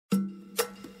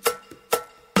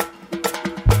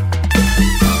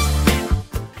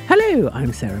Hello,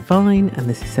 I'm Sarah Vine, and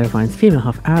this is Sarah Vine's Female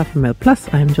Half Hour from Mail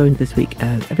Plus. I am joined this week,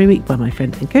 as every week, by my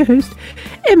friend and co-host,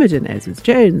 Imogen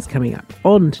Edwards-Jones. Coming up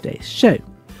on today's show,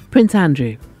 Prince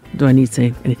Andrew. Do I need to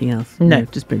say anything else? No,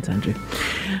 just Prince Andrew.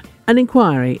 An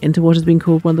inquiry into what has been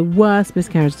called one of the worst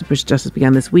miscarriages of British justice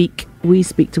began this week. We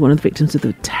speak to one of the victims of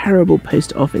the terrible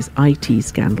Post Office IT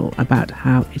scandal about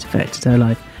how it affected her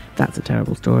life. That's a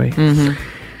terrible story. Mm-hmm.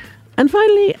 And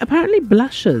finally, apparently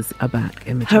blushes are back,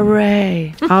 Imogen.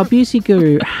 Hooray! Our beauty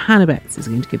guru, Hannah Betts, is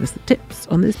going to give us the tips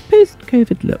on this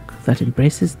post-COVID look that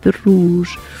embraces the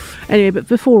rouge. Anyway, but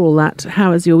before all that,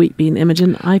 how has your week been,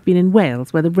 Imogen? I've been in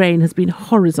Wales, where the rain has been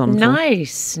horizontal.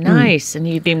 Nice. And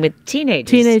you've been with teenagers.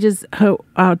 Teenagers who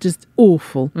are just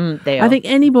awful. They are. I think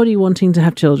anybody wanting to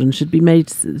have children should be made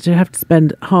to have to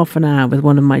spend half an hour with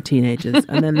one of my teenagers,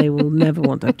 and then they will never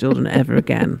want to have children ever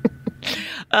again.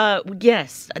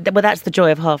 Yes. Well, that's the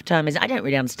joy of half term. I don't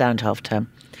really understand half term.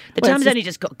 The term's only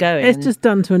just got going. It's just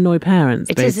done to annoy parents,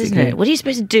 It basically. is, isn't it? What are you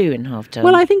supposed to do in half term?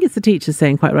 Well, I think it's the teachers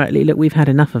saying quite rightly, look, we've had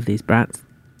enough of these brats.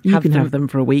 You can have them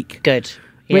for a week. Good.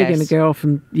 We're going to go off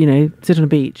and, sit on a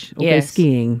beach or go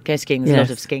skiing. Go skiing. There's a lot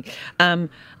of skiing.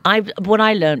 What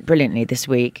I learned brilliantly this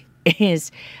week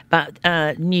is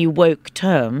about new woke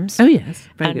terms. Oh, yes.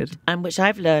 Very good. And which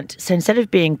I've learnt. So instead of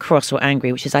being cross or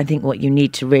angry, which is, I think, what you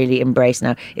need to really embrace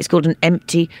now, it's called an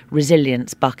empty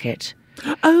resilience bucket.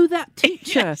 Oh, that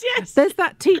teacher. Yes. There's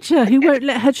that teacher who won't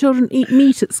let her children eat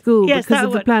meat at school because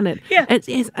of the planet. Yeah.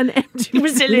 It's an empty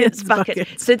resilience bucket.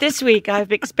 So this week I've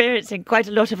been experiencing quite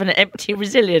a lot of an empty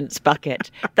resilience bucket.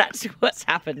 That's what's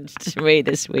happened to me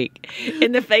this week.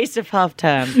 In the face of half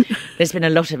term, there's been a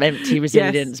lot of empty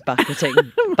resilience bucketing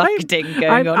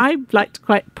going on. I'd like to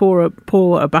quite pour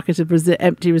a bucket of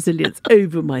empty resilience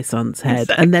over my son's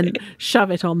head and then shove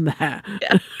it on there.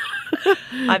 Yeah.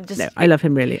 I love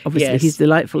him really. Obviously, he's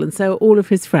delightful, and so are all of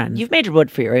his friends. You've made a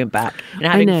rod for your own back, and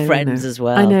having friends as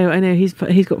well. I know. He's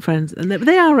got friends, and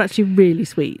they are actually really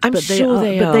sweet. I'm sure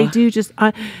they are. But they do just.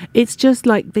 It's just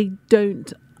like they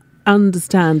don't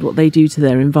understand what they do to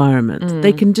their environment.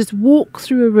 They can just walk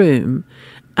through a room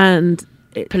and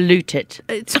pollute it.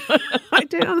 I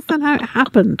don't understand how it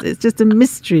happens. It's just a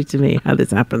mystery to me how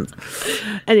this happens.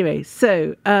 Anyway,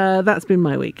 so that's been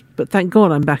my week. But thank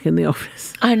God I'm back in the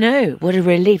office. I know. What a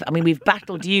relief. I mean, we've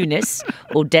battled Eunice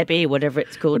or Debbie, whatever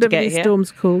it's called, whatever to get these here.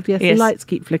 Storm's called. Yes, the lights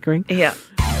keep flickering. Yeah.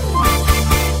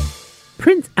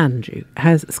 Prince Andrew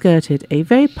has skirted a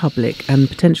very public and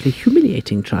potentially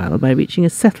humiliating trial by reaching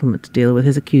a settlement deal with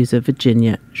his accuser,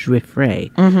 Virginia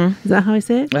Giuffre. Mm-hmm. Is that how I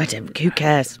say it? I don't. Who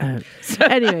cares?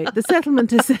 Anyway, the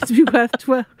settlement is said to be worth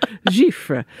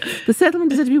Giuffre. The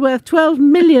settlement is said to be worth £12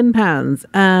 million,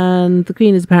 and the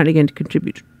Queen is apparently going to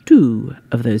contribute 2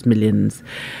 of those millions.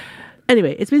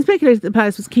 Anyway, it's been speculated that the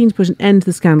palace was keen to put an end to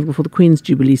the scandal before the Queen's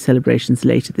Jubilee celebrations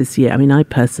later this year. I mean, I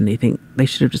personally think they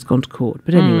should have just gone to court.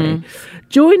 But anyway,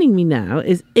 joining me now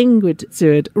is Ingrid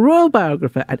Seward, royal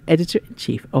biographer and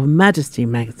editor-in-chief of Majesty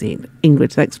magazine.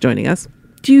 Ingrid, thanks for joining us.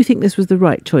 Do you think this was the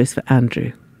right choice for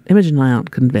Andrew? Imogen and I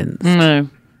aren't convinced. No.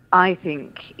 I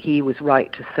think he was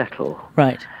right to settle.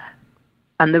 Right.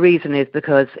 And the reason is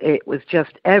because it was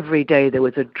just every day there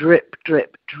was a drip,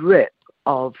 drip, drip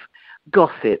of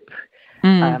gossip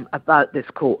about this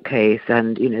court case,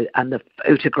 and and the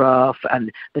photograph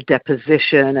and the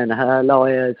deposition and her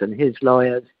lawyers and his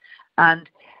lawyers, and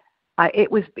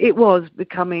it was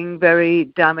becoming very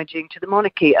damaging to the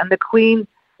monarchy. And the Queen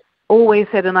always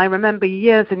said, and I remember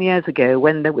years and years ago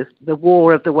when there was the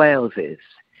War of the Waleses,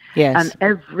 and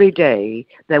every day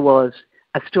there was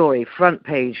a story, front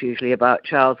page usually, about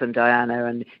Charles and Diana,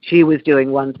 and she was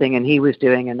doing one thing and he was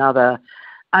doing another,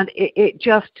 and it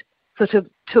just sort of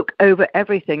took over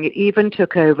everything. It even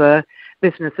took over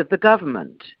business of the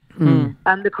government. And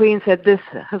the Queen said, this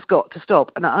has got to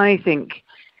stop. And I think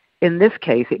in this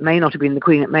case, it may not have been the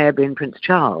Queen, it may have been Prince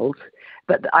Charles,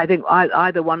 but I think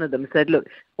either one of them said, look,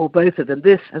 or both of them,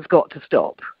 this has got to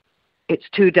stop. It's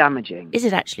too damaging. Is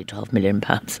it actually £12 million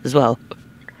as well?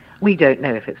 We don't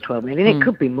know if it's 12 million. It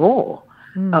could be more.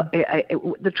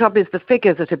 The trouble is the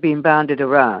figures that have been bandied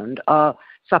around are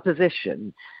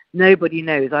supposition. Nobody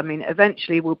knows. I mean,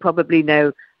 eventually we'll probably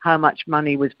know how much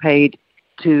money was paid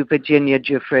to Virginia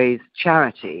Giuffre's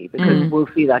charity, because we'll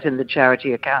see that in the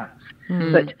charity accounts.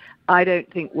 But I don't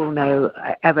think we'll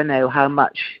ever know how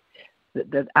much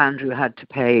that Andrew had to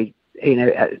pay,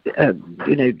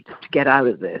 to get out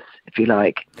of this, if you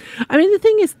like. I mean, the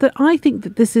thing is that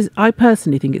I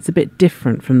personally think it's a bit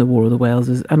different from the War of the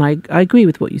Waleses, and I agree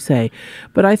with what you say,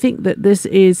 but I think that this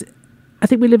is I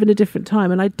think we live in a different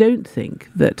time, and I don't think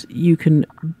that you can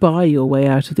buy your way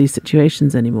out of these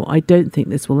situations anymore. I don't think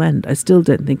this will end. I still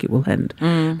don't think it will end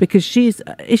because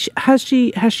has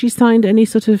she signed any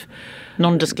sort of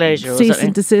non-disclosure or cease something?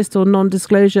 and desist or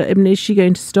non-disclosure? I mean, is she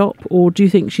going to stop, or do you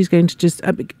think she's going to just?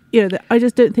 I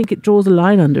just don't think it draws a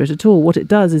line under it at all. What it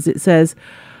does is it says,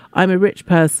 I'm a rich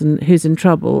person who's in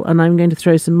trouble and I'm going to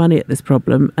throw some money at this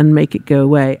problem and make it go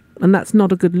away. And that's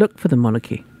not a good look for the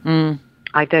monarchy.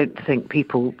 I don't think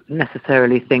people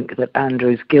necessarily think that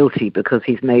Andrew's guilty because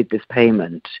he's made this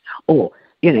payment or,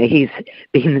 he's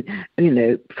been,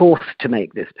 forced to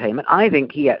make this payment. I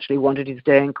think he actually wanted his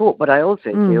day in court, but I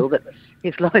also feel that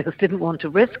his lawyers didn't want to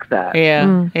risk that.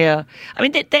 Yeah. I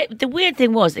mean, the weird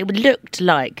thing was, it looked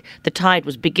like the tide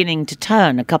was beginning to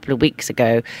turn a couple of weeks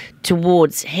ago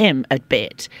towards him a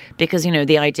bit, because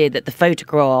the idea that the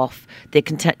photograph,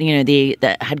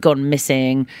 that had gone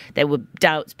missing, there were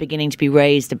doubts beginning to be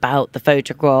raised about the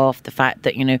photograph, the fact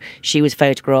that she was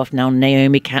photographed now with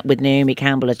Naomi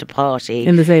Campbell at a party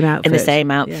in the same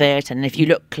outfit, and if you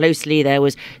look closely, there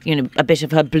was a bit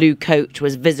of her blue coat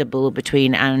was visible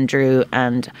between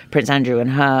Prince Andrew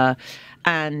and her,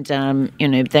 and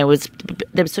there was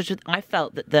sort of, I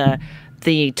felt that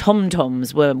the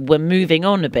tom-toms were moving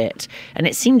on a bit, and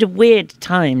it seemed a weird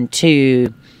time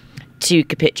to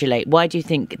capitulate. Why do you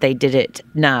think they did it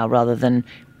now rather than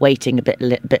waiting a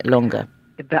bit longer?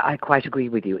 But I quite agree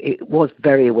with you. It was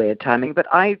very weird timing, but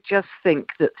I just think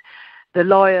that the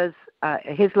lawyers,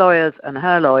 his lawyers and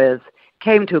her lawyers,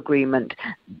 came to agreement.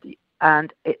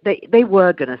 And they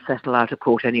were going to settle out of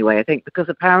court anyway, I think, because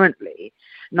apparently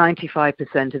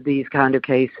 95% of these kind of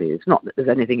cases, not that there's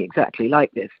anything exactly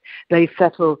like this, they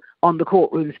settle on the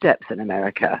courtroom steps in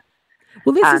America.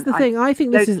 Well, this is the thing. I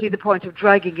think this is... don't see the point of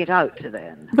dragging it out to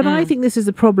then. But I think this is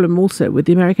a problem also with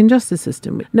the American justice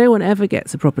system. No one ever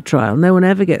gets a proper trial. No one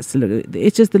ever gets to look at it.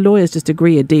 It's just the lawyers just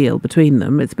agree a deal between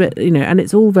them. It's and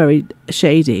it's all very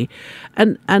shady.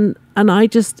 And I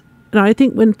just... And I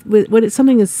think when it's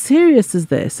something as serious as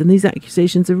this, and these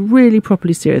accusations are really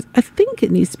properly serious, I think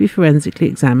it needs to be forensically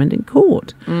examined in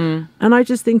court. And I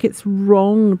just think it's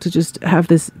wrong to just have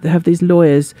these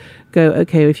lawyers go,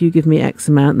 okay, if you give me X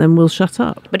amount, then we'll shut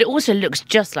up. But it also looks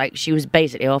just like she was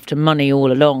basically after money all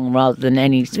along, rather than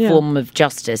any form of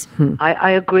justice.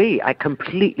 I agree. I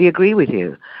completely agree with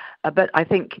you. But I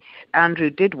think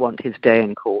Andrew did want his day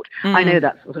in court. I know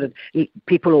that's sort of,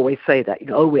 people always say that,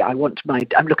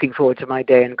 I'm looking forward to my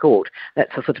day in court.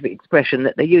 That's a sort of expression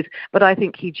that they use. But I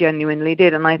think he genuinely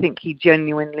did, and I think he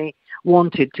genuinely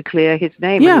wanted to clear his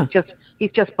name. Yeah. And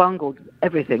he's just bungled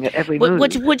everything at every move.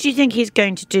 What do you think he's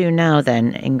going to do now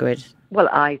then, Ingrid? Well,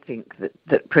 I think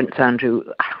that Prince Andrew,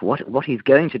 what he's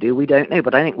going to do, we don't know.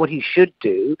 But I think what he should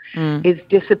do is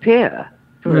disappear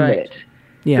for a bit.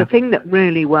 Yeah. The thing that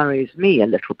really worries me a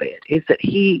little bit is that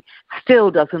he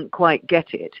still doesn't quite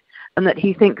get it, and that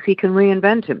he thinks he can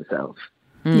reinvent himself.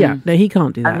 Yeah, no, he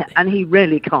can't do that. And he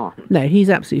really can't. No, he's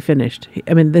absolutely finished.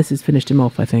 This has finished hing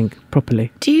off, I think,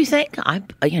 properly. Do you think? I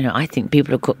think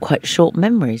people have got quite short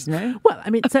memories, no? Well,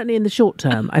 certainly in the short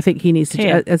term, I think he needs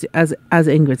to, as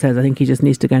Ingrid says, I think he just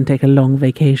needs to go and take a long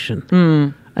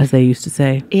vacation, as they used to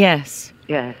say. Yes.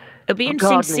 Yes. It'll be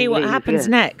interesting to see what happens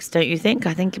next, don't you think?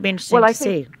 I think it'll be interesting to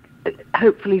see.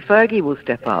 Hopefully Fergie will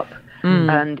step up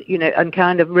and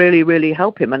kind of really, really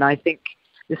help him. And I think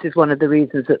this is one of the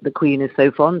reasons that the Queen is so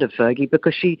fond of Fergie,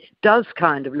 because she does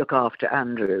kind of look after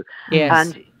Andrew.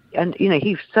 Yes. And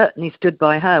he certainly stood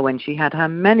by her when she had her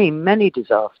many, many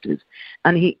disasters.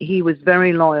 And he was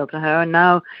very loyal to her. And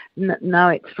now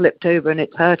it's flipped over and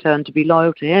it's her turn to be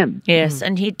loyal to him. Yes,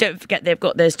 and don't forget they've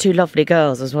got those two lovely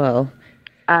girls as well.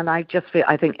 And I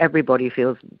think everybody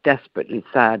feels desperately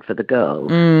sad for the girls.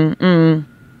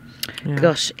 Yeah.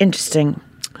 Gosh, interesting.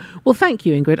 Well, thank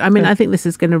you, Ingrid. I think this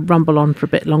is going to rumble on for a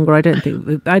bit longer. I don't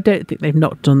think they've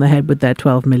knocked on the head with their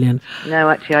 12 million. No,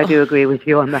 actually, I do agree with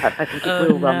you on that. I think it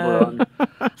will rumble on.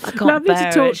 Lovely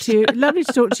to talk to you. Lovely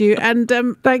to talk to you. And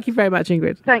thank you very much,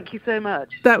 Ingrid. Thank you so much.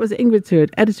 That was Ingrid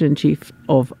Seward, Editor-in-Chief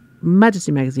of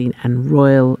Majesty Magazine and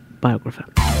Royal Biographer.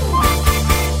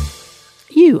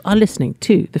 You are listening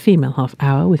to The Female Half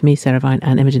Hour with me, Sarah Vine,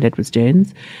 and Imogen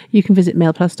Edwards-Jones. You can visit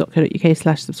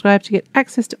mailplus.co.uk/subscribe to get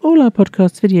access to all our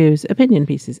podcasts, videos, opinion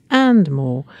pieces, and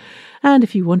more. And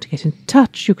if you want to get in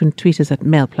touch, you can tweet us at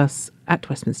mailplus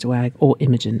 @WestminsterWag or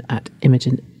Imogen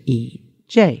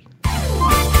 @ImogenEJ.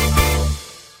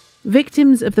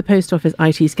 Victims of the Post Office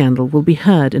IT scandal will be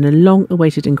heard in a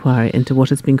long-awaited inquiry into what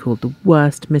has been called the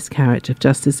worst miscarriage of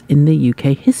justice in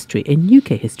UK history.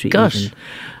 Gosh. Even.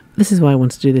 This is why I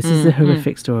want to do this. This is a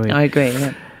horrific story. I agree.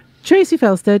 Yeah. Tracy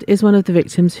Felsted is one of the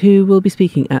victims who will be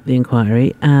speaking at the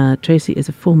inquiry. Tracy is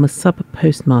a former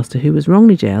sub-postmaster who was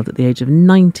wrongly jailed at the age of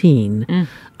 19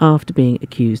 after being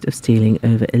accused of stealing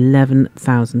over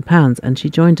 £11,000. And she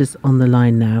joined us on the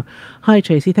line now. Hi,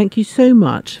 Tracy. Thank you so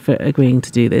much for agreeing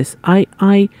to do this.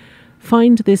 I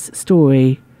find this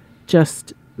story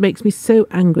just makes me so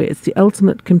angry. It's the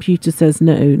ultimate computer says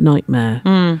no nightmare.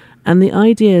 And the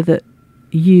idea that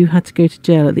you had to go to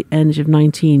jail at the age of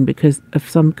 19 because of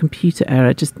some computer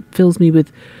error just fills me with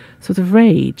sort of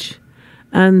rage.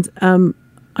 And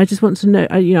I just want to know,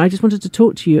 I just wanted to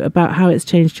talk to you about how it's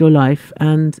changed your life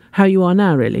and how you are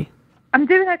now, really. I'm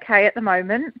doing okay at the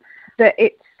moment, but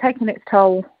it's taken its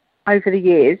toll over the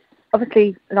years.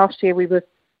 Obviously, last year we were,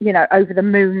 over the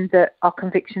moon that our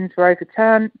convictions were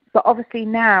overturned. But obviously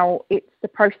now it's the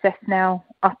process now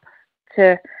up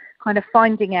to kind of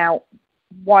finding out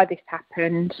why this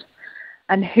happened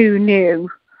and who knew.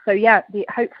 So yeah,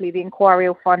 hopefully the inquiry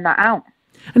will find that out.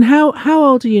 And how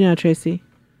old are you now, Tracy?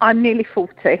 I'm nearly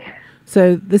 40.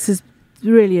 So this has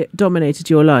really dominated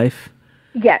your life.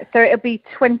 Yeah, so it'll be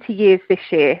 20 years this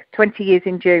year, 20 years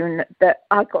in June that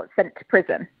I got sent to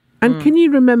prison. And can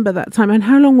you remember that time? And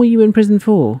how long were you in prison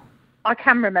for? I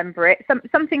can remember it.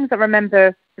 Some things I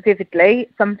remember vividly,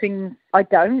 some things I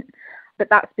don't. But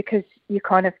that's because you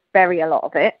kind of bury a lot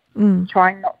of it,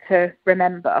 trying not to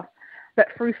remember.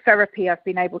 But through therapy, I've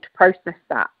been able to process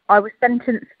that. I was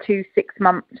sentenced to 6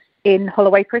 months in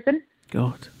Holloway Prison.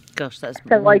 Gosh, that's...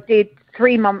 So I did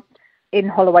 3 months in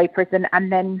Holloway Prison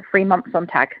and then 3 months on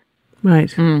tag.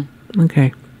 Right.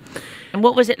 Okay. And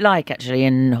what was it like, actually,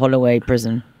 in Holloway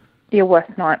Prison? Your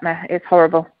worst nightmare. It's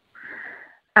horrible.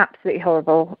 Absolutely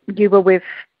horrible. You were with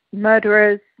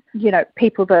murderers,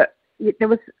 people that... There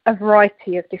was a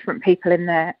variety of different people in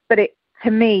there, but to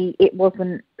me, it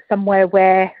wasn't somewhere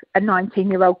where a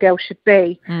 19-year-old girl should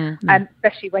be,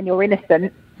 especially when you're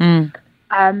innocent.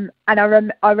 And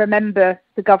I remember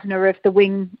the governor of the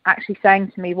wing actually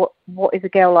saying to me, what is a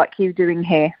girl like you doing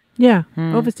here? Yeah,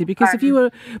 obviously, because if you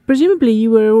were, presumably you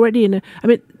were already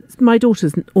my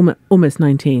daughter's almost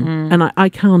 19, and I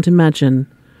can't imagine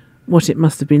what it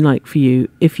must have been like for you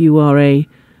if you are a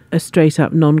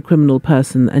straight-up non-criminal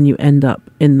person and you end up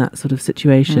in that sort of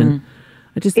situation.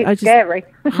 It's scary.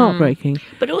 Heartbreaking.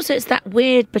 But also it's that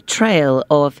weird betrayal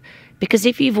of... Because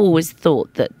if you've always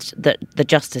thought that the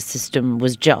justice system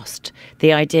was just,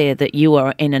 the idea that you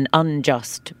are in an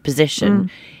unjust position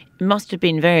must have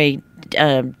been very...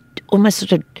 almost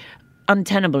sort of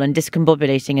untenable and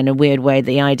discombobulating in a weird way,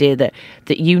 the idea that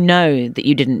you know that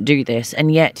you didn't do this,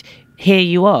 and yet here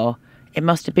you are. It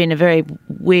must have been a very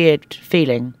weird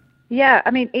feeling. Yeah,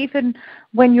 I mean, even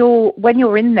when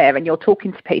you're in there and you're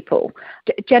talking to people,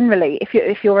 generally,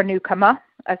 if you're a newcomer,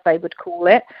 as they would call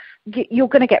it, you're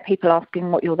going to get people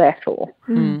asking what you're there for.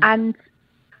 And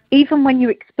even when you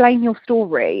explain your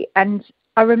story, and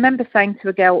I remember saying to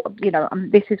a girl,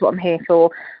 this is what I'm here for,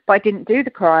 but I didn't do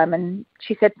the crime, and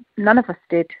she said, none of us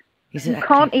did. Exactly. You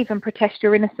can't even protest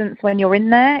your innocence when you're in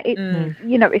there.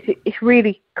 It's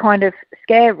really kind of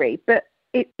scary, but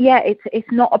it's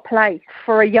not a place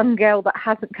for a young girl that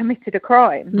hasn't committed a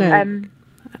crime. No,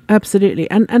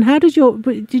 absolutely. And how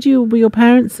were your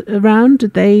parents around?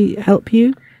 Did they help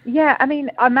you? Yeah, I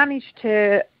mean, I managed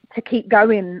to keep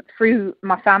going through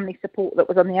my family support that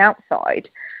was on the outside.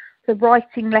 So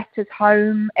writing letters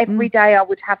home every day, I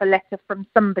would have a letter from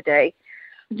somebody,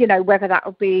 whether that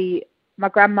would be my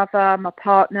grandmother, my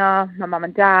partner, my mum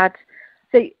and dad.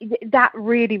 So that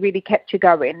really, really kept you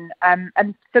going.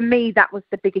 And for me, that was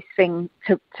the biggest thing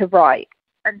to write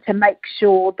and to make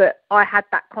sure that I had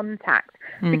that contact,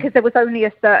 because there was only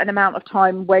a certain amount of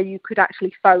time where you could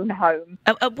actually phone home.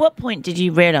 At what point did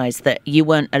you realise that you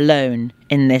weren't alone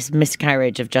in this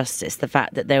miscarriage of justice, the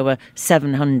fact that there were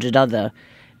 700 other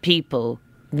people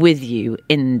with you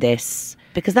in this?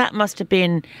 Because that must have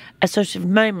been a sort of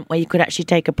moment where you could actually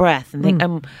take a breath and think,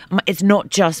 it's not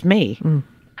just me.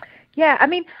 Yeah, I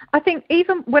mean, I think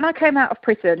even when I came out of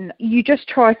prison, you just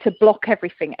try to block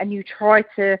everything and you try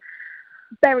to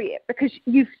bury it, because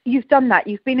you've done that.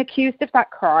 You've been accused of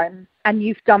that crime and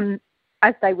you've done,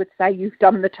 as they would say, you've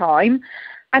done the time.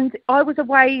 And I was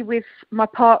away with my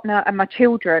partner and my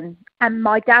children, and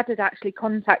my dad had actually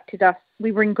contacted us.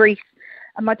 We were in Greece,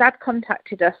 and my dad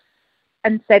contacted us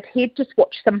and said he'd just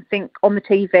watched something on the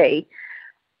TV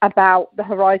about the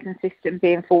Horizon system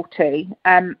being faulty,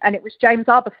 and it was James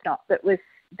Arbuthnot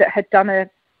that had done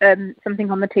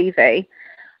something on the TV,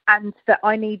 and that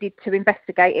I needed to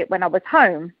investigate it when I was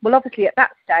home. Well, obviously at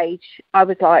that stage, I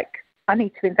was like, I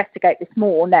need to investigate this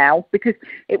more now, because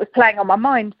it was playing on my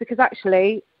mind, because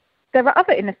actually there are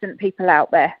other innocent people out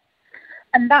there.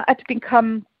 And that had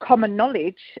become common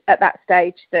knowledge at that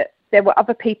stage, that there were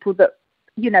other people that,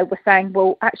 were saying,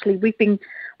 well, actually, we've been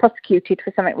prosecuted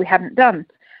for something we hadn't done.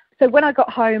 So when I got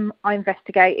home, I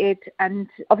investigated, and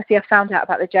obviously I found out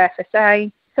about the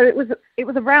JFSA. So it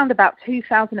was around about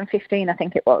 2015, I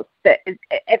think it was, that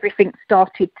everything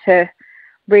started to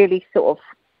really sort of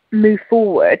move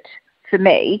forward for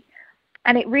me.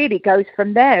 And it really goes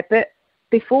from there. But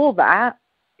before that,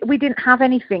 we didn't have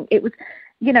anything. It was,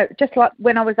 just like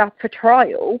when I was up for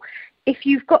trial, if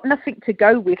you've got nothing to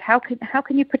go with, how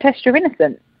can you protest your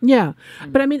innocence? Yeah,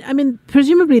 but I mean,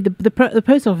 presumably the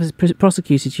post office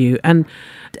prosecuted you, and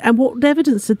what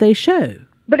evidence did they show?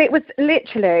 But it was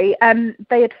literally,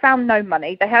 they had found no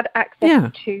money. They had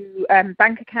access to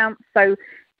bank accounts. So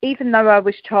even though I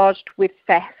was charged with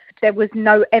theft, there was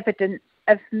no evidence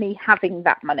of me having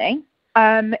that money.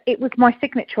 It was my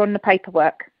signature on the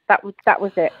paperwork. That was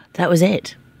it. That was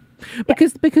it.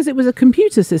 Because it was a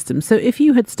computer system. So if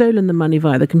you had stolen the money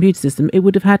via the computer system, it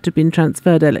would have had to have been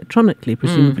transferred electronically,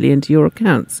 presumably, into your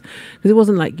accounts. Because it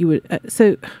wasn't like you were...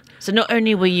 So not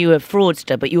only were you a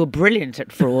fraudster, but you were brilliant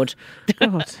at fraud.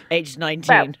 God. Age 19.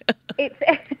 Well, it's,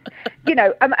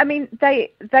 I mean,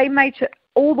 they made sure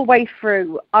all the way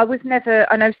through. I was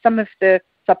never... I know some of the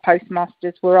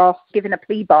sub-postmasters were given a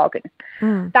plea bargain.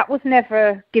 That was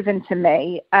never given to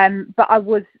me. But I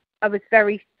was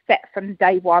very set from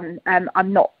day one.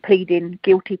 I'm not pleading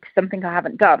guilty to something I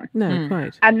haven't done. No,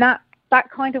 quite. And that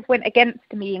kind of went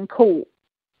against me in court,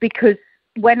 because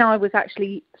when I was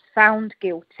actually found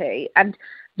guilty, and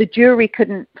the jury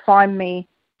couldn't find me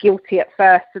guilty at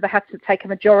first, so they had to take a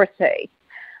majority,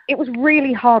 it was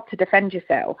really hard to defend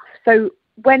yourself. So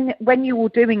when you're all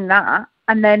doing that,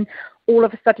 and then all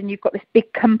of a sudden you've got this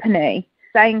big company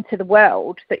saying to the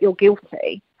world that you're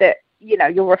guilty, that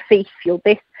you're a thief, you're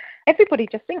this, everybody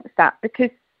just thinks that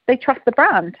because they trust the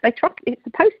brand. They trust it's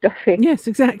the post office. Yes,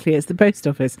 exactly. It's the post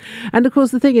office. And of course,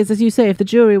 the thing is, as you say, if the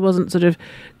jury wasn't sort of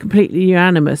completely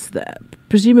unanimous,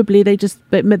 presumably they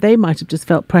might have just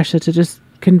felt pressure to just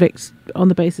convict on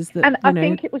the basis that. And I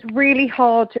think it was really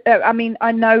hard. I mean,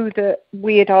 I know that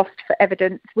we had asked for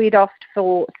evidence. We had asked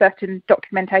for certain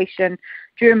documentation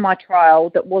during my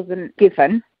trial that wasn't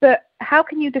given. But how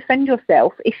can you defend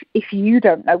yourself if you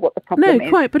don't know what the problem is? No,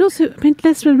 quite. But also, I mean,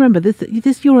 let's remember this.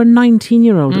 You're a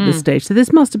 19-year-old at this stage, so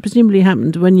this must have presumably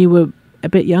happened when you were a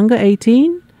bit younger,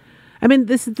 18. I mean,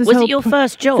 this was it your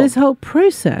first job? This whole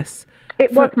process.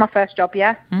 It was my first job.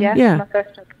 Yeah, yeah, yeah. My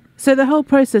first job. So the whole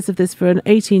process of this for an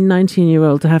 18,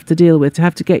 19-year-old to have to deal with, to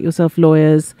have to get yourself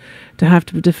lawyers, to have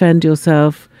to defend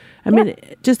yourself. I mean,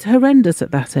 just horrendous at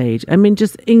that age. I mean,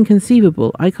 just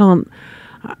inconceivable. I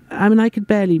could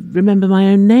barely remember my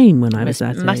own name when I was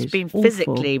that age. Must have been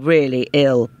physically really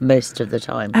ill most of the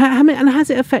time. And has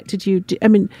it affected you? I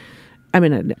mean,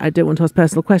 I don't want to ask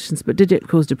personal questions, but did it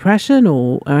cause depression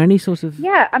or any sort of...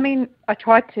 Yeah, I mean, I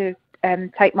tried to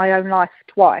take my own life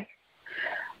twice.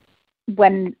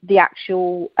 When the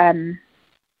actual sorry,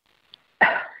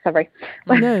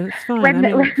 no, it's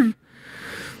fine.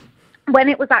 When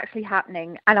it was actually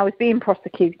happening, and I was being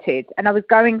prosecuted, and I was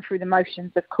going through the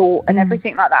motions of court and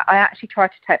everything like that, I actually tried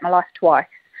to take my life twice.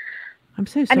 I'm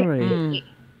so sorry.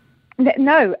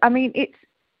 No, I mean it's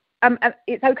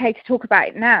okay to talk about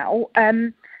it now,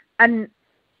 and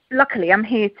luckily I'm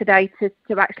here today to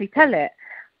actually tell it.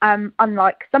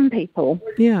 Unlike some people.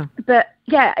 Yeah. But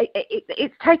yeah,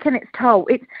 it's taken its toll.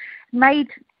 It's made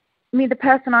me the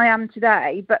person I am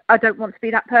today, but I don't want to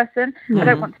be that person. I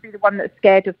don't want to be the one that's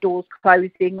scared of doors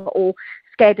closing or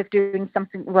scared of doing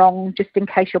something wrong just in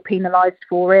case you're penalised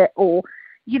for it. Or,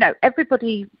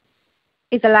 everybody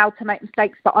is allowed to make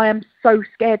mistakes, but I am so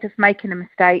scared of making a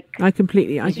mistake.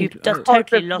 You've just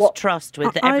totally lost trust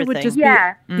with everything. I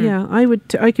would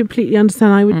just I completely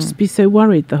understand. I would just be so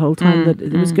worried the whole time that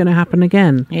it was going to happen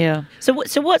again. Yeah. So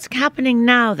what's happening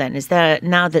now then? Is there,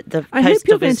 now that the I hope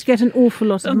you're going to get an awful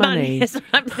lot of money. Yes,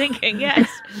 I'm thinking, yes.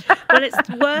 Well, it's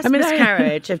worse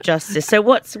miscarriage of justice. So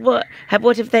what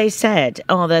have they said?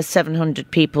 Oh, there's 700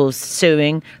 people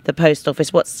suing the post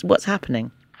office. What's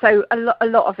happening? So a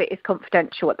lot of it is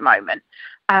confidential at the moment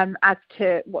as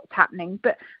to what's happening.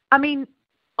 But, I mean,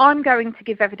 I'm going to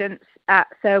give evidence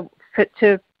to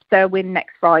Sir Win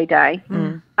next Friday.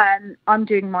 I'm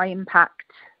doing my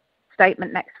impact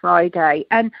statement next Friday.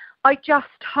 And I just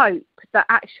hope that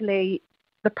actually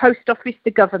the post office,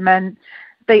 the government,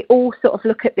 they all sort of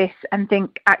look at this and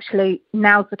think, actually,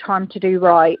 now's the time to do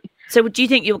right. So do you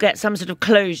think you'll get some sort of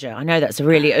closure? I know that's a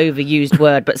really overused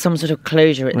word, but some sort of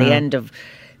closure at the end of...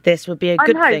 This would be a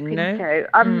good thing, no?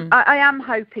 I am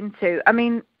hoping to. I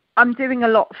mean, I'm doing a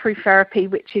lot through therapy,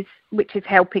 which is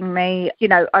helping me.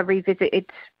 I revisited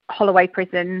Holloway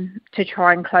Prison to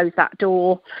try and close that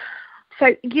door.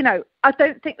 So, you know, I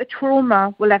don't think the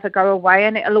trauma will ever go away,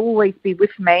 and it'll always be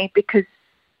with me because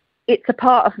it's a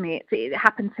part of me. It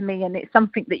happened to me, and it's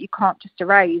something that you can't just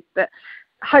erase. But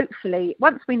hopefully,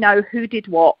 once we know who did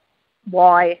what,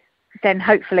 why, then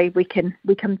hopefully we can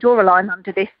draw a line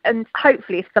under this. And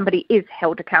hopefully if somebody is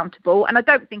held accountable, and I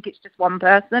don't think it's just one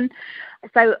person.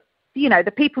 So, you know,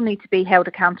 the people need to be held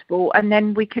accountable, and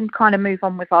then we can kind of move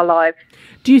on with our lives.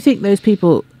 Do you think those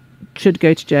people should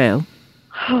go to jail?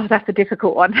 Oh, that's a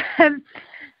difficult one.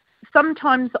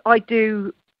 Sometimes I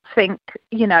do think,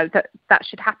 you know, that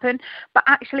should happen, but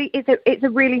actually it's a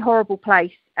really horrible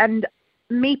place. And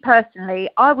me personally,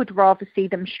 I would rather see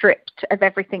them stripped of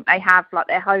everything they have, like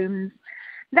their homes.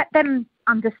 Let them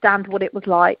understand what it was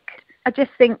like. I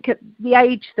just think at the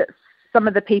age that some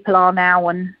of the people are now,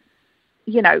 and,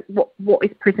 you know, what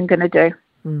is prison going to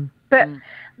do? But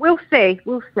we'll see.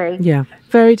 Yeah,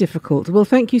 very difficult. Well,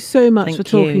 thank you so much for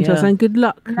talking to us, and good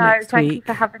luck next thank week. You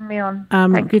for having me on.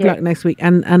 Good luck next week,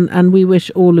 and we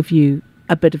wish all of you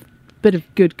a bit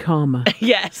of good karma.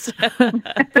 Yes.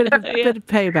 bit of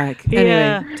payback.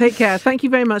 Anyway, take care. Thank you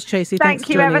very much, Tracy. Thank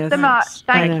you ever so much.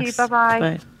 Thank you.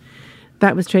 Bye-bye.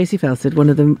 That was Tracy Felsted, one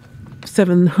of the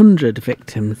 700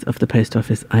 victims of the Post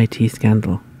Office IT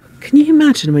scandal. Can you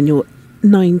imagine when you're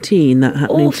 19 that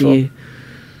happening to you?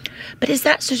 But is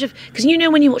that sort of... Because you know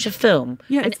when you watch a film...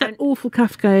 Yeah, it's that awful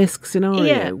Kafkaesque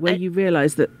scenario where you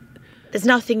realise that... There's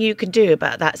nothing you can do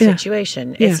about that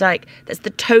situation. Yeah. It's like there's the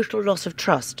total loss of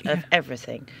trust of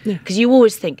everything. Yeah. Because you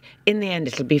always think, in the end,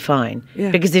 it'll be fine.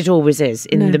 Yeah. Because it always is,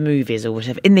 in the movies or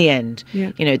whatever. In the end,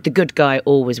 you know, the good guy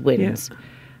always wins. Yeah.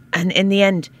 And in the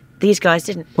end, these guys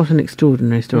didn't. What an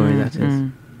extraordinary story that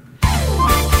is.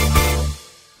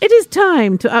 It is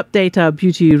time to update our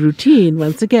beauty routine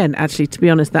once again. Actually, to be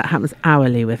honest, that happens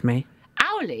hourly with me.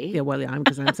 Hourly? Yeah, well, I'm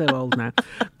because I'm so old now.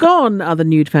 Gone are the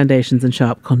nude foundations and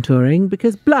sharp contouring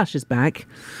because blush is back.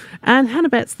 And Hannah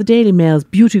Betts, the Daily Mail's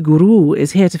beauty guru,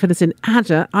 is here to fill us in.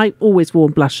 Hannah, I always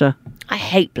worn blusher. I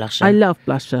hate blusher. I love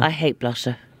blusher. I hate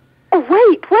blusher. Oh,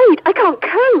 wait, I can't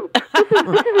cope.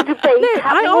 This is a debate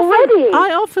happening already.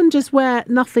 I often just wear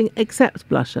nothing except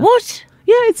blusher. What?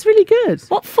 Yeah, it's really good.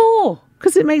 What for?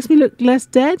 Because it makes me look less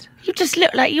dead. You just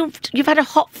look like you've had a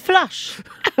hot flush.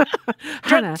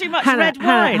 Drunk too much red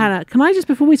wine. Hannah, can I just,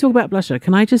 before we talk about blusher,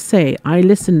 can I just say I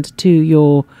listened to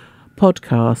your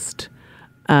podcast.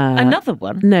 Another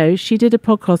one? No, she did a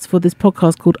podcast for this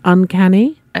podcast called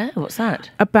Uncanny. Oh, what's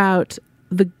that? About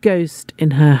the ghost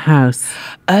in her house.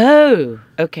 Oh,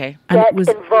 okay. And Get it was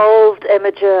involved,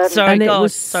 Imogen. Sorry, and it God,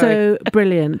 was so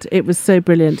brilliant. It was so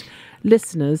brilliant.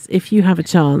 Listeners, if you have a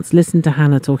chance, listen to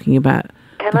Hannah talking about...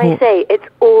 Can I say, it's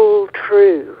all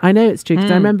true. I know it's true,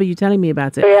 because I remember you telling me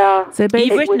about it. Yeah. So basically,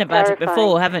 You've written about it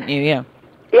before, haven't you? Yeah.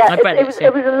 Yeah, I've read it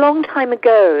was a long time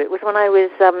ago. It was when I was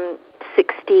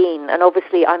 16, and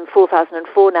obviously I'm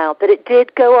 4004 now, but it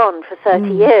did go on for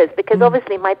 30 years, because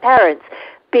obviously my parents,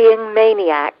 being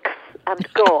maniacs and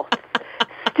goths,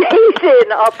 stayed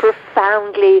in our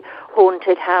profoundly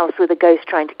haunted house with a ghost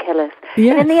trying to kill us.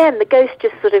 Yes. And in the end, the ghost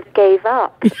just sort of gave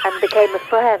up and became a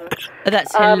friend.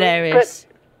 That's hilarious.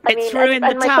 It's ruined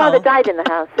and the my father towel. died in the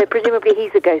house, so presumably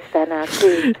he's a ghost there now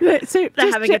too. So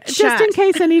They're having a just chat. in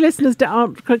case any listeners that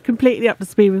aren't completely up to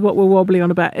speed with what we're wobbling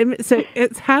on about, so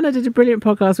it's Hannah did a brilliant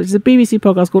podcast, which is a BBC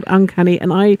podcast called Uncanny,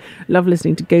 and I love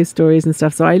listening to ghost stories and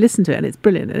stuff, so I listen to it, and it's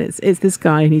brilliant. And it's this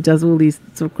guy, and he does all these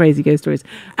sort of crazy ghost stories.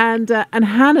 And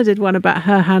Hannah did one about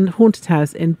her haunted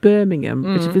house in Birmingham,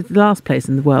 which is the last place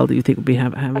in the world that you think would be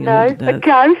having a haunted A house.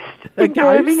 ghost A in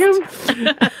ghost.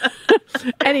 Birmingham.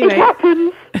 Anyway. It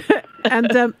happens.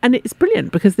 And it's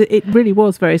brilliant because it really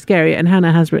was very scary, and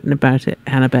Hannah has written about it,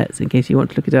 Hannah Betts, in case you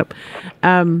want to look it up.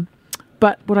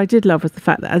 But what I did love was the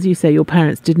fact that, as you say, your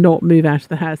parents did not move out of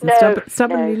the house and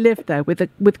stubbornly lived there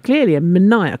with clearly a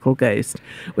maniacal ghost,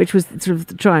 which was sort of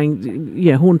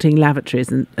haunting lavatories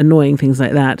and annoying things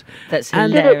like that. That's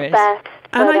And- hilarious.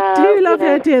 And I do love the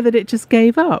idea that it just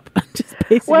gave up. Just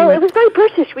basically Well, went, it was very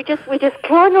British. We just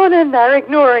clung on in there,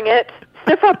 ignoring it,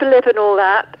 stiff upper lip and all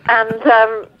that. And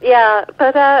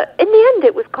but in the end,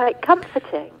 it was quite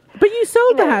comforting. But you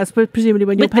sold the house, presumably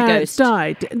when your With the parents ghost.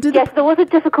 died. Did Yes, there was a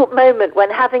difficult moment when,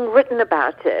 having written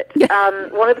about it,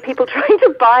 one of the people trying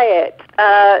to buy it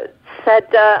said,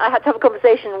 I had to have a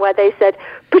conversation where they said,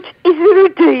 "But is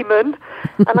it a demon?"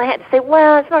 And I had to say,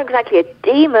 well, it's not exactly a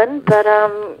demon, but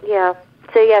yeah.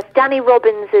 So yes, Danny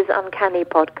Robbins' Uncanny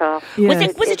podcast.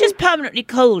 Yes. Was it just permanently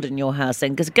cold in your house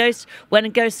then? Because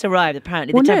when ghosts arrive,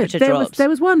 apparently the temperature drops. There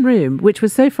was one room which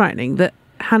was so frightening that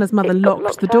Hannah's mother It got locked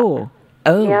locked the up. door.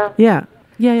 Oh. Yeah. Yeah.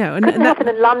 Yeah. Couldn't happen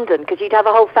in London because you'd have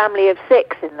a whole family of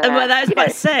 6 in there. Well, that was about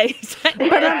to say.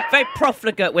 Very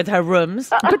profligate with her rooms.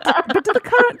 But do the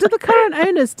current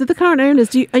owners?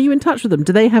 Are you in touch with them?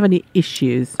 Do they have any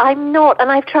issues? I'm not,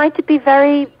 and I've tried to be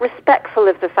very respectful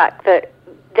of the fact that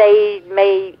they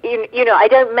may, I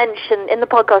don't mention in the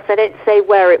podcast. I don't say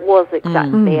where it was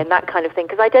exactly and that kind of thing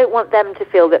because I don't want them to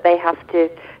feel that they have to.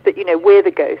 That we're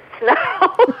the ghosts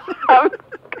now.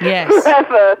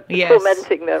 Forever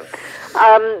tormenting them.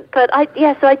 So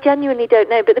I genuinely don't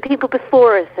know. But the people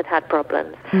before us had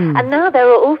problems, and now there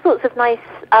are all sorts of nice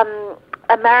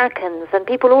Americans and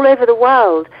people all over the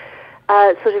world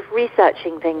sort of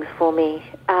researching things for me,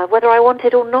 whether I want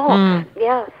it or not.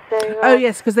 Yeah. So.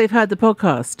 Yes, because they've heard the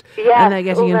podcast. Yeah, and they're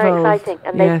getting all very involved. Exciting,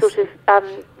 and they sort of.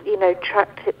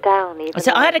 Tracked it down.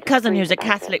 So I had a cousin who was a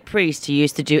Catholic priest who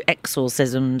used to do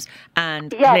exorcisms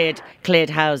and cleared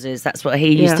houses. That's what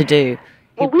he used to do.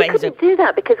 Well, we couldn't do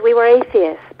that because we were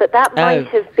atheists, but that might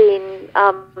have been,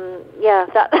 that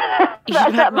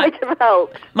might have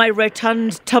helped. My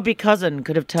rotund, tubby cousin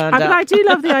could have turned up. But I do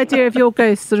love the idea of your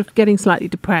ghost sort of getting slightly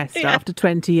depressed after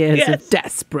 20 years of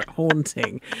desperate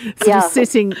haunting, sort of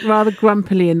sitting rather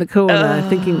grumpily in the corner,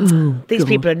 thinking, these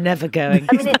people are never going.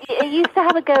 I mean, it used to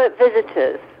have a go at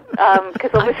visitors.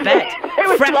 Because obviously it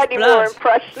was slightly more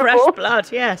impressionable. Fresh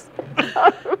blood, yes.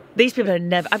 These people are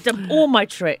never. I've done all my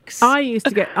tricks. I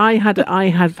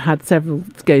have had several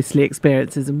ghostly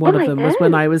experiences, and one of them was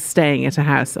when I was staying at a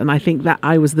house, and I think that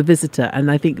I was the visitor, and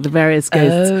I think the various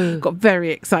ghosts got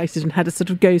very excited and had a sort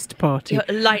of ghost party.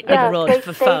 Lightning rod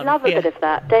for fun. They love a bit of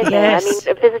that, don't they? I mean,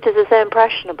 visitors are so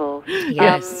impressionable.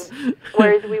 Yes.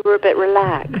 Whereas we were a bit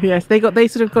relaxed. Yes, they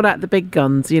sort of got out the big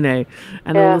guns, and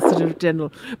all the sort of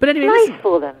general. But anyway, nice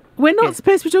for them. We're not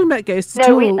supposed to be talking about ghosts at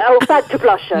all. Back to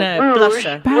Blusher.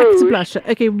 Blusher. Back to Blusher.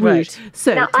 Okay, Rouge. Right.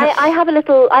 So now, I have a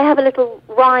little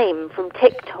rhyme from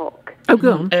TikTok. Oh,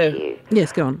 go on.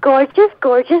 Yes, go on. Gorgeous,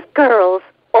 gorgeous girls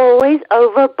always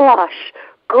over blush.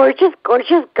 Gorgeous,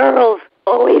 gorgeous girls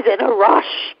always in a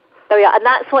rush. Oh yeah, and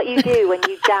that's what you do when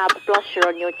you dab blusher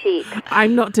on your cheek.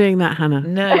 I'm not doing that, Hannah.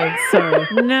 No, sorry.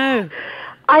 No.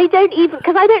 I don't even,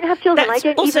 because I don't have children, That's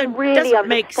I don't even really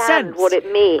understand what it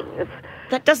means.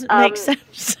 That doesn't make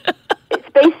sense. It's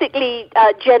basically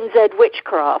Gen Z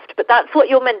witchcraft, but that's what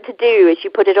you're meant to do is you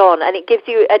put it on, and it gives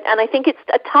you, and I think it's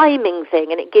a timing thing,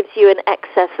 and it gives you an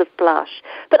excess of blush.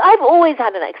 But I've always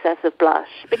had an excess of blush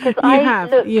because I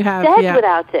look dead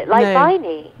without it, like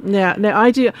Viney. Yeah, no,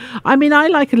 I do. I mean,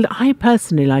 I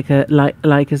personally like a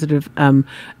sort of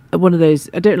one of those.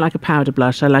 I don't like a powder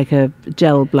blush. I like a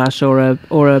gel blush or a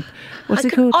what's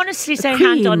it called? Honestly, say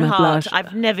hand on heart,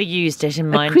 I've never used it in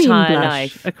my entire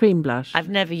life. A cream blush. I've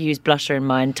never used blusher in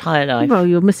my entire life. Well,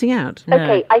 you're missing out. No.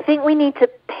 Okay, I think we need to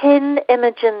pin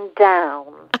Imogen down.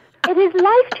 It is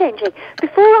life-changing.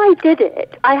 Before I did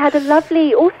it, I had a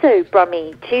lovely, also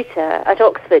Brummie tutor at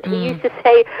Oxford. He used to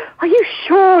say, "Are you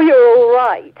sure you're all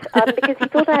right?" Because he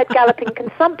thought I had galloping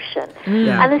consumption.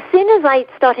 Yeah. And as soon as I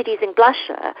started using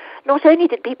blusher, not only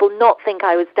did people not think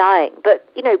I was dying, but,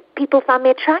 people found me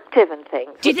attractive and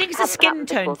things. Do you think it's a skin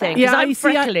tone thing? Yeah, I'm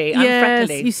freckly. I'm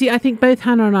freckly. You see, I think both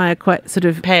Hannah and I are quite sort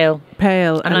of pale,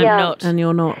 and I'm not. And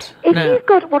you're not. If you've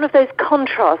got one of those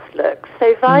contrast looks,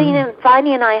 so Viney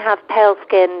and I have pale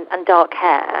skin and dark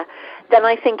hair, then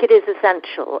I think it is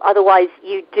essential. Otherwise,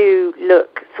 you do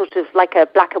look sort of like a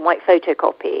black and white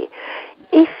photocopy.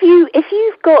 If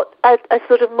you've got a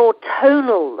sort of more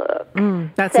tonal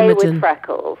look, that's say Imogen. with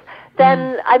freckles,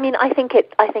 then I mean I think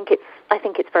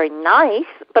it's very nice,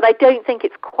 but I don't think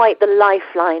it's quite the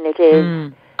lifeline it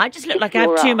is. I just look like I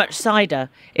have too much cider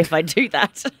if I do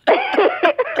that.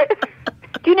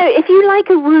 Do you know, if you like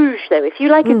a rouge, though, if you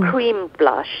like a cream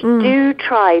blush, do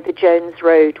try the Jones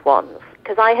Road ones,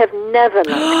 because I have never liked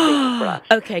cream blush.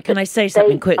 Okay, can I say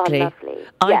something quickly? Are lovely.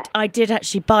 I did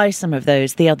actually buy some of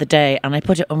those the other day, and I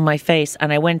put it on my face,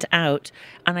 and I went out,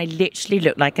 and I literally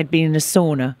looked like I'd been in a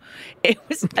sauna. It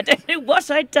was, I don't know what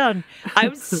I'd done. I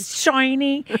was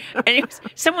shiny, and it was,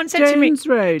 someone said to me,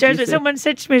 someone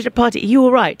said to me at a party, "Are you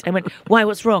all right?" I went, "Why,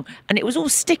 what's wrong?" And it was all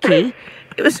sticky.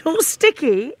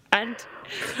 And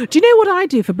do you know what I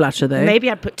do for blusher though?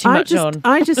 Maybe I put too much on.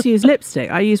 I just use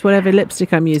lipstick. I use whatever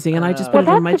lipstick I'm using, and I just put it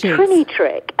on my cheeks. That's a Trini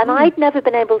trick, and I'd never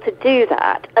been able to do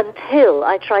that until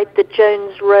I tried the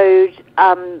Jones Road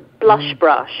blush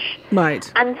brush.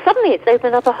 Right. And suddenly it's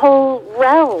opened up a whole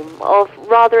realm of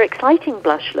rather exciting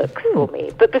blush looks for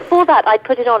me. But before that, I'd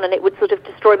put it on, and it would sort of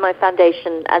destroy my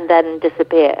foundation and then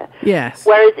disappear. Yes.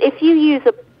 Whereas if you use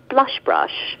a blush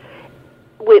brush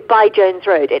by Jones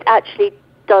Road, it actually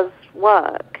does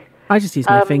work. I just use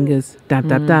my fingers. Dab,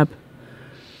 dab, dab.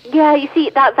 Yeah, you see,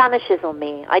 that vanishes on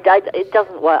me. It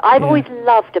doesn't work. I've always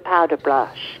loved a powder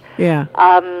blush. Yeah.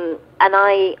 And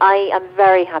I am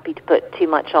very happy to put too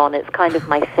much on. It's kind of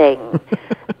my thing.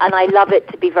 And I love it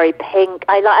to be very pink.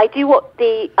 I do what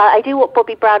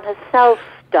Bobbi Brown herself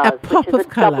does, A pop which is of a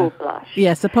colour. double blush.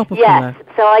 Yes, a pop of colour.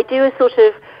 Yes, so I do a sort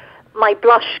of my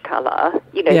blush colour,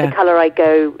 the colour I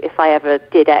go if I ever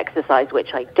did exercise,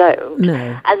 which I don't. No.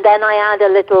 And then I add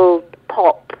a little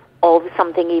pop of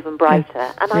something even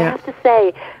brighter. And I have to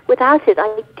say, without it,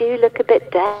 I do look a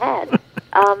bit dead.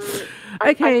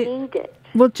 Okay. I need it.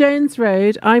 Well, Jones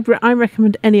Road, I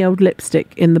recommend any old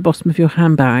lipstick in the bottom of your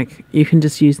handbag. You can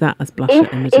just use that as blush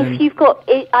at Imogen. If you've got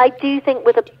it, I do think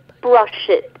with a brush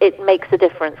it makes a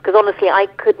difference, because honestly I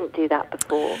couldn't do that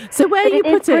before. So where do you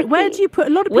put it? Where do you put?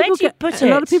 A lot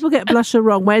of people get blusher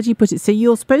wrong. Where do you put it? So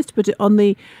you're supposed to put it on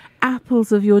the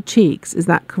apples of your cheeks. Is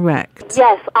that correct?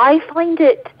 Yes, I find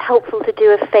it helpful to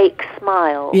do a fake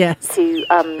smile. Yes. To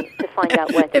find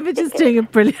out where to Imogen's doing a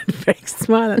brilliant fake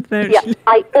smile at the moment. Yeah,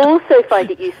 I also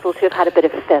find it useful to have had a bit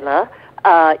of filler.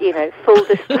 Full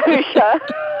disclosure.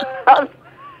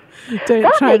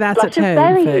 Don't try that at home,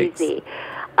 very folks. easy.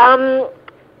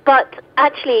 But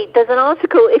actually, there's an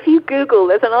article, if you Google,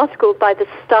 there's an article by the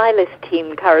Stylist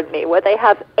team currently where they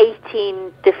have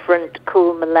 18 different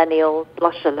cool millennial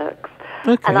blusher looks.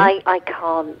 Okay. And I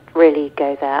can't really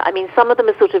go there. I mean, some of them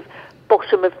are sort of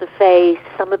bottom of the face,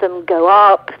 some of them go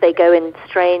up, they go in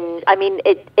strange. I mean,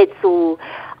 it's all...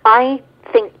 I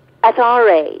think at our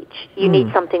age, you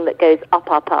need something that goes up,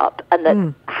 and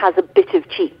that has a bit of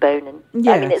cheekbone. And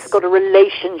I mean, it's got a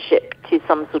relationship to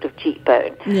some sort of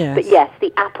cheekbone. Yes. But yes,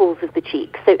 the apples of the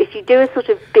cheek. So if you do a sort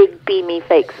of big, beamy,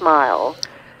 fake smile,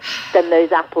 then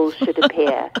those apples should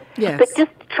appear. Yes. But just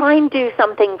try and do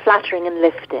something flattering and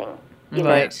lifting. You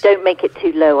know, don't make it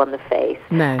too low on the face.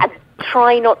 No. And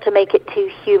try not to make it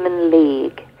too human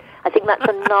league. I think that's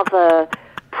another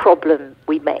problem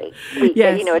we make.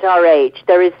 Yes. At our age,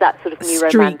 there is that sort of new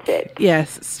romantic.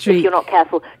 Yes, streak. If you're not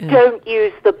careful. Yeah. Don't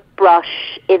use the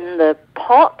brush in the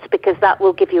pot, because that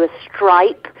will give you a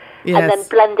stripe. Yes. And then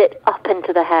blend it up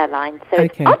into the hairline. So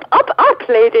it's up,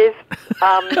 ladies.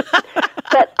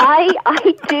 But I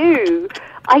do.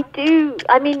 I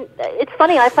mean, it's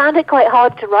funny. I found it quite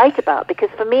hard to write about, because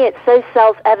for me it's so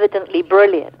self-evidently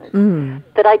brilliant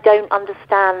that I don't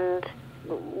understand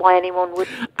why anyone would.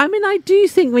 I mean, I do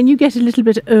think when you get a little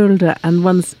bit older and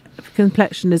one's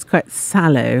complexion is quite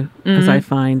sallow, as I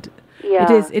find,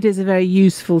 it is a very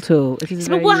useful tool.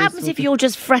 But what happens if you're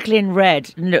just freckly and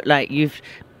red and look like you've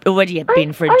already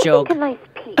been for a jog? I think a nice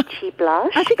peachy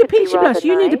blush. I think a peachy blush.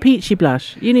 You need a peachy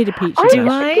blush. You need a peachy blush. Do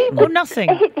I? Or nothing?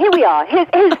 Here we are. Here's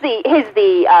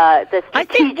the I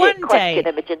think one question,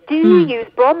 Imogen. Do you use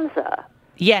bronzer?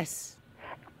 Yes.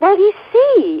 Well, you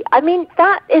see, I mean,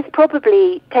 that is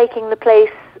probably taking the place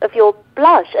of your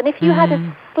blush. And if you had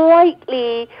a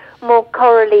slightly more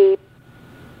corally,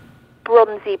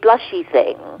 bronzy, blushy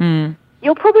thing,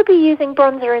 you'll probably be using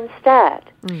bronzer instead.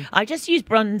 I just use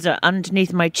bronzer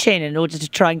underneath my chin in order to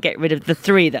try and get rid of the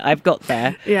 3 that I've got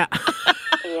there. Yeah.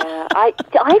 Yeah,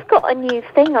 I've got a new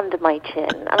thing under my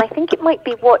chin, and I think it might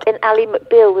be what in Ally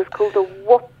McBeal was called a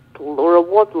wattle or a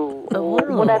waddle or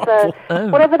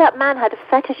whatever that man had a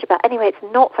fetish about. Anyway, it's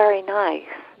not very nice.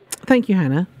 Thank you,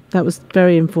 Hannah. That was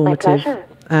very informative. My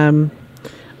pleasure.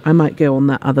 I might go on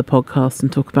that other podcast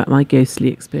and talk about my ghostly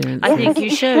experience. I think you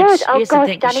should. Oh, yes,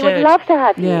 gosh, Danny would love to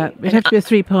have you. Yeah, it'd have to be a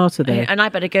 3-parter though. And I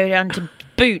better go down to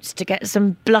Boots to get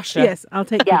some blusher. Yes, I'll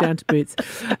take you down to Boots.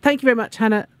 Thank you very much,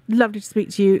 Hannah. Lovely to speak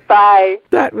to you. Bye.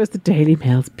 That was the Daily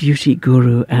Mail's beauty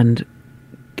guru and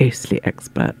ghostly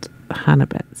expert, Hannah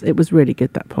Betts. It was really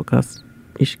good, that podcast.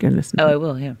 You should go and listen to it. I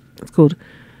will, yeah. It's called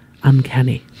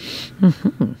Uncanny.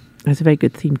 It's a very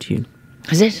good theme tune.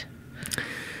 Is it?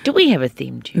 Do we have a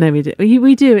theme tune? No, we do.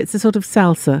 We do. It's a sort of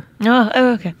salsa.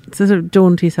 Oh, okay. It's a sort of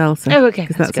jaunty salsa. Oh, okay.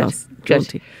 Because that's good. us.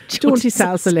 Jaunty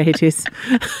salsa, ladies.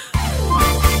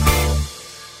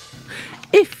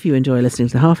 If you enjoy listening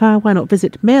to the Half Hour, why not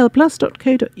visit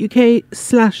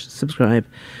mailplus.co.uk/subscribe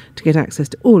to get access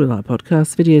to all of our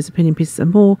podcasts, videos, opinion pieces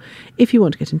and more. If you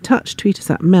want to get in touch, tweet us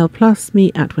at mailplus,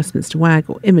 me at Westminster Wag,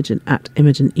 or Imogen at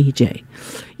Imogen EJ.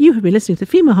 You have been listening to the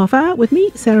Female Half Hour with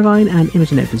me, Sarah Vine, and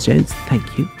Imogen Opens-Jones.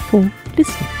 Thank you for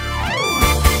listening.